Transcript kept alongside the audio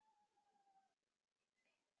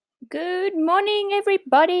Good morning,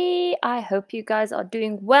 everybody. I hope you guys are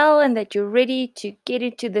doing well and that you're ready to get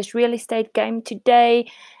into this real estate game today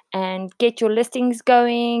and get your listings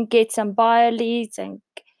going, get some buyer leads, and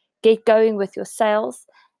get going with your sales,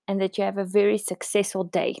 and that you have a very successful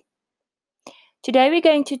day. Today, we're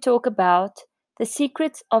going to talk about the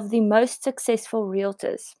secrets of the most successful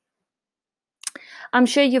realtors. I'm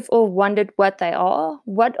sure you've all wondered what they are.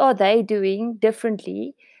 What are they doing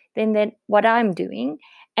differently than what I'm doing?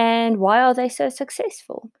 And why are they so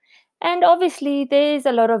successful? And obviously, there's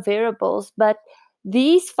a lot of variables, but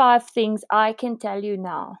these 5 things I can tell you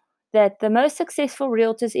now that the most successful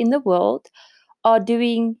realtors in the world are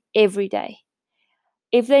doing every day.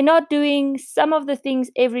 If they're not doing some of the things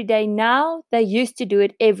every day now, they used to do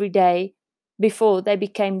it every day before they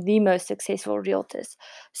became the most successful realtors.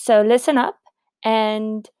 So listen up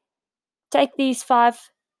and take these 5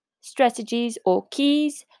 strategies or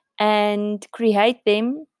keys and create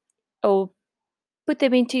them or put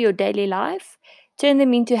them into your daily life, turn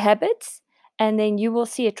them into habits, and then you will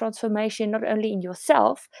see a transformation not only in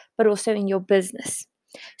yourself, but also in your business.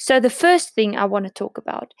 So, the first thing I want to talk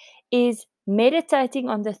about is meditating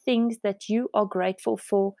on the things that you are grateful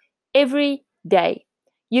for every day.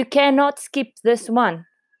 You cannot skip this one.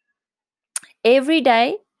 Every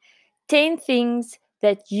day, 10 things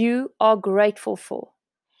that you are grateful for.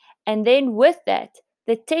 And then with that,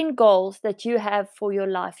 the 10 goals that you have for your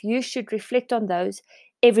life, you should reflect on those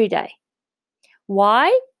every day.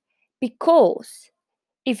 Why? Because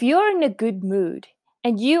if you're in a good mood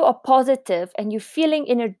and you are positive and you're feeling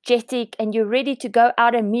energetic and you're ready to go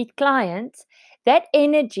out and meet clients, that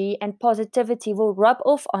energy and positivity will rub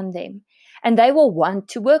off on them and they will want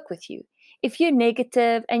to work with you. If you're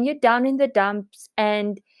negative and you're down in the dumps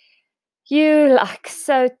and you're like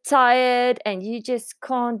so tired and you just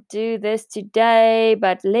can't do this today,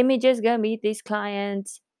 but let me just go meet these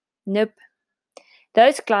clients. Nope.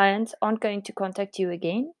 Those clients aren't going to contact you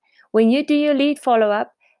again. When you do your lead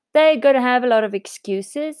follow-up, they're going to have a lot of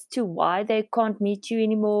excuses to why they can't meet you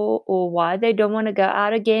anymore or why they don't want to go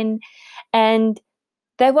out again. And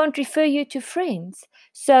they won't refer you to friends.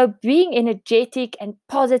 So being energetic and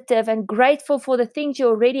positive and grateful for the things you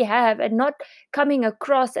already have and not coming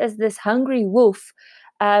across as this hungry wolf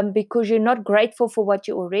because you're not grateful for what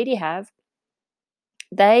you already have,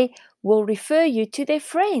 they will refer you to their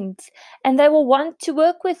friends and they will want to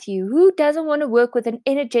work with you. Who doesn't want to work with an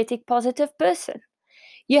energetic, positive person?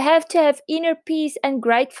 You have to have inner peace and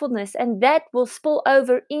gratefulness, and that will spill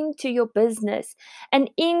over into your business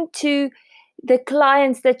and into the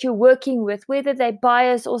clients that you're working with, whether they're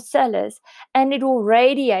buyers or sellers, and it will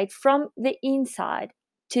radiate from the inside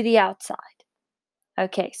to the outside.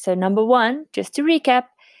 Okay, so number 1, just to recap,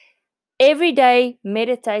 every day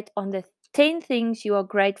meditate on the 10 things you are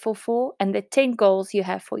grateful for and the 10 goals you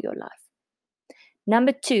have for your life.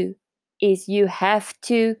 Number 2 is you have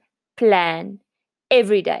to plan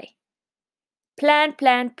every day. Plan,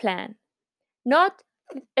 plan, plan. Not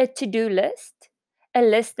a to-do list, a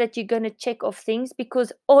list that you're going to check off things,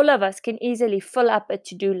 because all of us can easily fill up a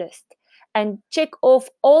to-do list and check off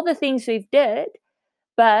all the things we've did,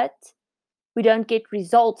 but we don't get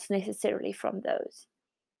results necessarily from those.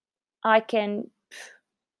 I can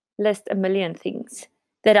list a million things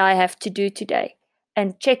that I have to do today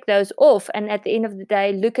and check those off, and at the end of the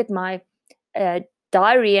day look at my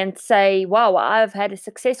diary and say, wow, I've had a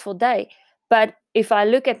successful day. But if I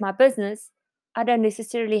look at my business, I don't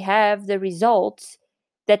necessarily have the results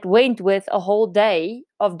that went with a whole day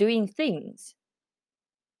of doing things.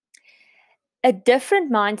 A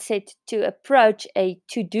different mindset to approach a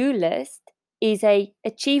to-do list is a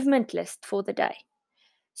achievement list for the day.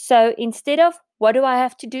 So instead of what do I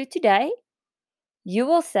have to do today, you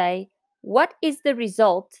will say, what is the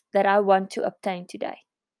result that I want to obtain today?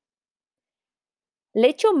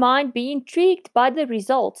 Let your mind be intrigued by the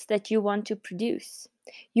results that you want to produce.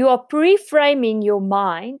 You are pre-framing your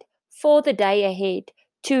mind for the day ahead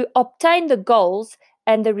to obtain the goals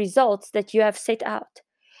and the results that you have set out.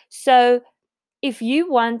 So if you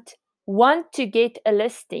want to get a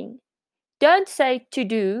listing, don't say to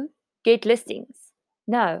do, get listings.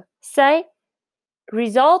 No, say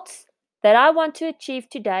results that I want to achieve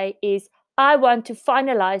today is I want to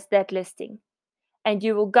finalize that listing. And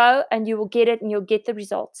you will go and you will get it and you'll get the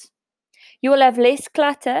results. You will have less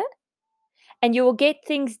clutter and you will get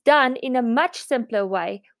things done in a much simpler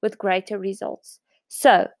way with greater results.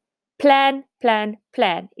 So, plan, plan,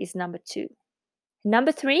 plan is number 2.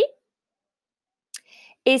 Number 3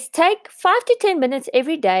 is take 5 to 10 minutes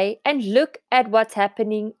every day and look at what's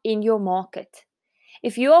happening in your market.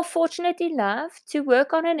 If you are fortunate enough to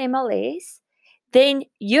work on an MLS, then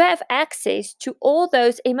you have access to all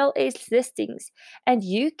those MLS listings, and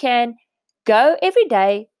you can go every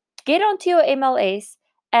day, get onto your MLS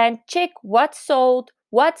and check what's sold,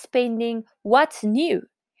 what's pending, what's new.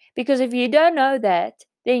 Because if you don't know that,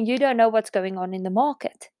 then you don't know what's going on in the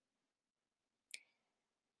market.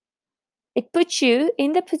 It puts you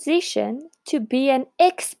in the position to be an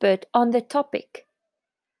expert on the topic.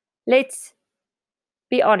 Let's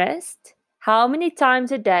be honest. How many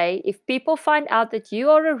times a day, if people find out that you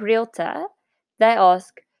are a realtor, they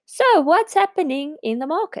ask, "So, what's happening in the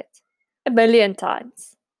market?" 1,000,000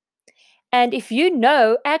 times. And if you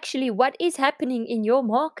know actually what is happening in your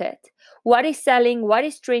market, what is selling, what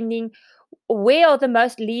is trending, where are the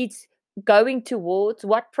most leads going towards,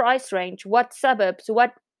 what price range, what suburbs,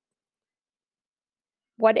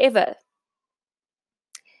 whatever,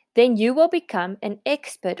 then you will become an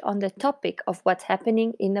expert on the topic of what's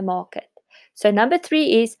happening in the market. So number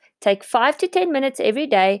 3 is take 5 to 10 minutes every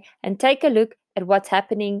day and take a look at what's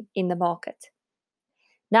happening in the market.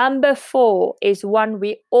 Number 4 is one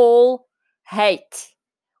we all hate.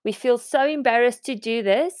 We feel so embarrassed to do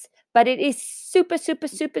this, but it is super, super,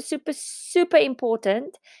 super, super, super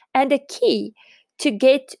important and a key to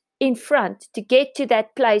get in front, to get to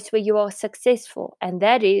that place where you are successful, and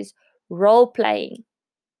that is role playing.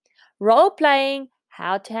 Role playing,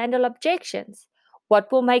 how to handle objections,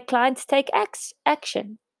 what will make clients take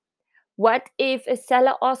action. What if a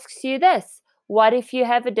seller asks you this? What if you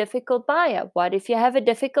have a difficult buyer? What if you have a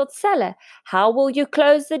difficult seller? How will you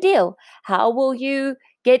close the deal? How will you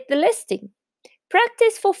get the listing?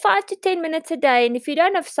 Practice for 5 to 10 minutes a day. And if you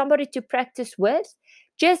don't have somebody to practice with,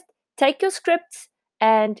 just take your scripts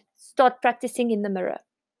and start practicing in the mirror.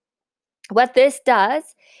 What this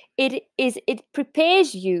does, it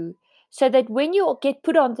prepares you so that when you get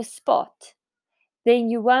put on the spot,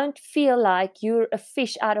 then you won't feel like you're a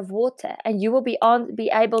fish out of water, and you will be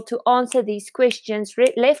able to answer these questions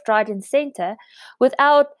left, right, and center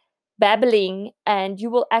without babbling, and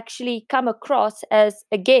you will actually come across as,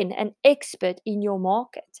 again, an expert in your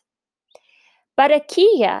market. But a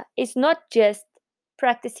key here is not just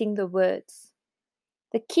practicing the words.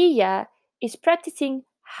 The key here is practicing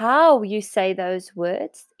how you say those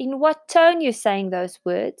words, in what tone you're saying those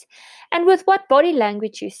words, and with what body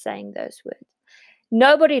language you're saying those words.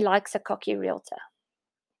 Nobody likes a cocky realtor,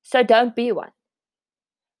 so don't be one.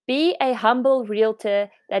 Be a humble realtor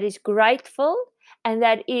that is grateful and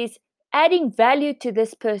that is adding value to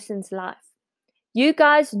this person's life. You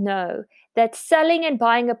guys know that selling and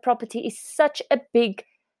buying a property is such a big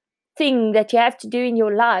thing that you have to do in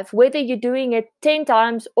your life, whether you're doing it 10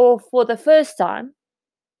 times or for the first time.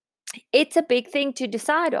 It's a big thing to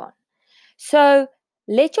decide on. So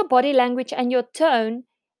let your body language and your tone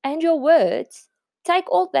and your words take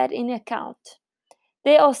all that in account.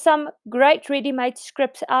 There are some great ready-made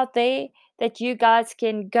scripts out there that you guys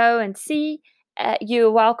can go and see.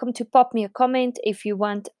 You're welcome to pop me a comment if you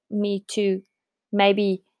want me to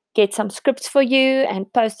maybe get some scripts for you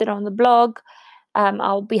and post it on the blog.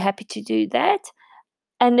 I'll be happy to do that.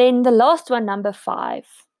 And then the last one, number 5,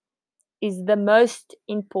 is the most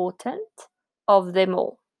important of them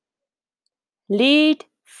all. Lead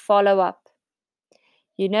follow-up.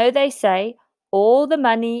 You know, they say all the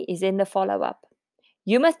money is in the follow-up.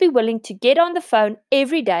 You must be willing to get on the phone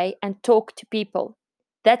every day and talk to people.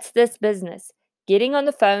 That's this business, getting on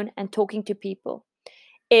the phone and talking to people.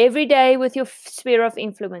 Every day with your sphere of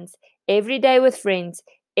influence, every day with friends,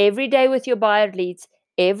 every day with your buyer leads,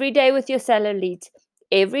 every day with your seller leads,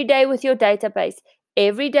 every day with your database,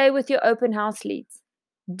 every day with your open house leads.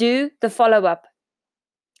 Do the follow-up.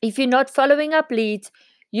 If you're not following up leads,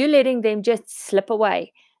 you're letting them just slip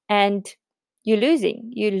away, and you're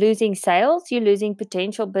losing. You're losing sales, you're losing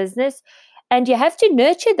potential business, and you have to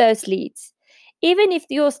nurture those leads. Even if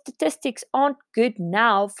your statistics aren't good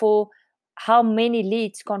now for how many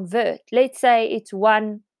leads convert, let's say it's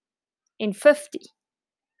 1 in 50.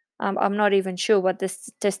 I'm not even sure what the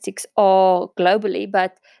statistics are globally,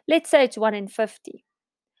 but let's say it's 1 in 50.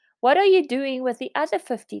 What are you doing with the other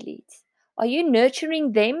 50 leads? Are you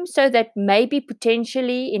nurturing them so that maybe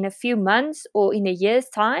potentially in a few months or in a year's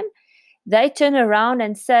time, they turn around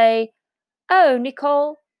and say, "Oh,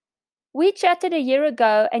 Nicole, we chatted a year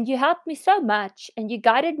ago and you helped me so much and you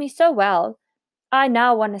guided me so well. I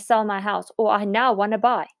now want to sell my house, or I now want to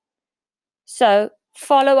buy." So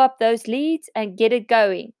follow up those leads and get it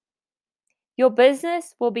going. Your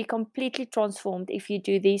business will be completely transformed if you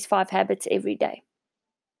do these 5 habits every day.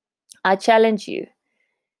 I challenge you.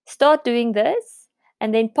 Start doing this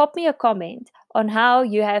and then pop me a comment on how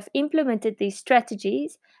you have implemented these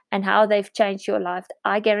strategies and how they've changed your life.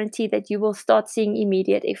 I guarantee that you will start seeing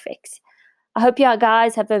immediate effects. I hope you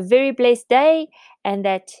guys have a very blessed day and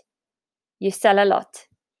that you sell a lot.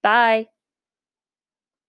 Bye.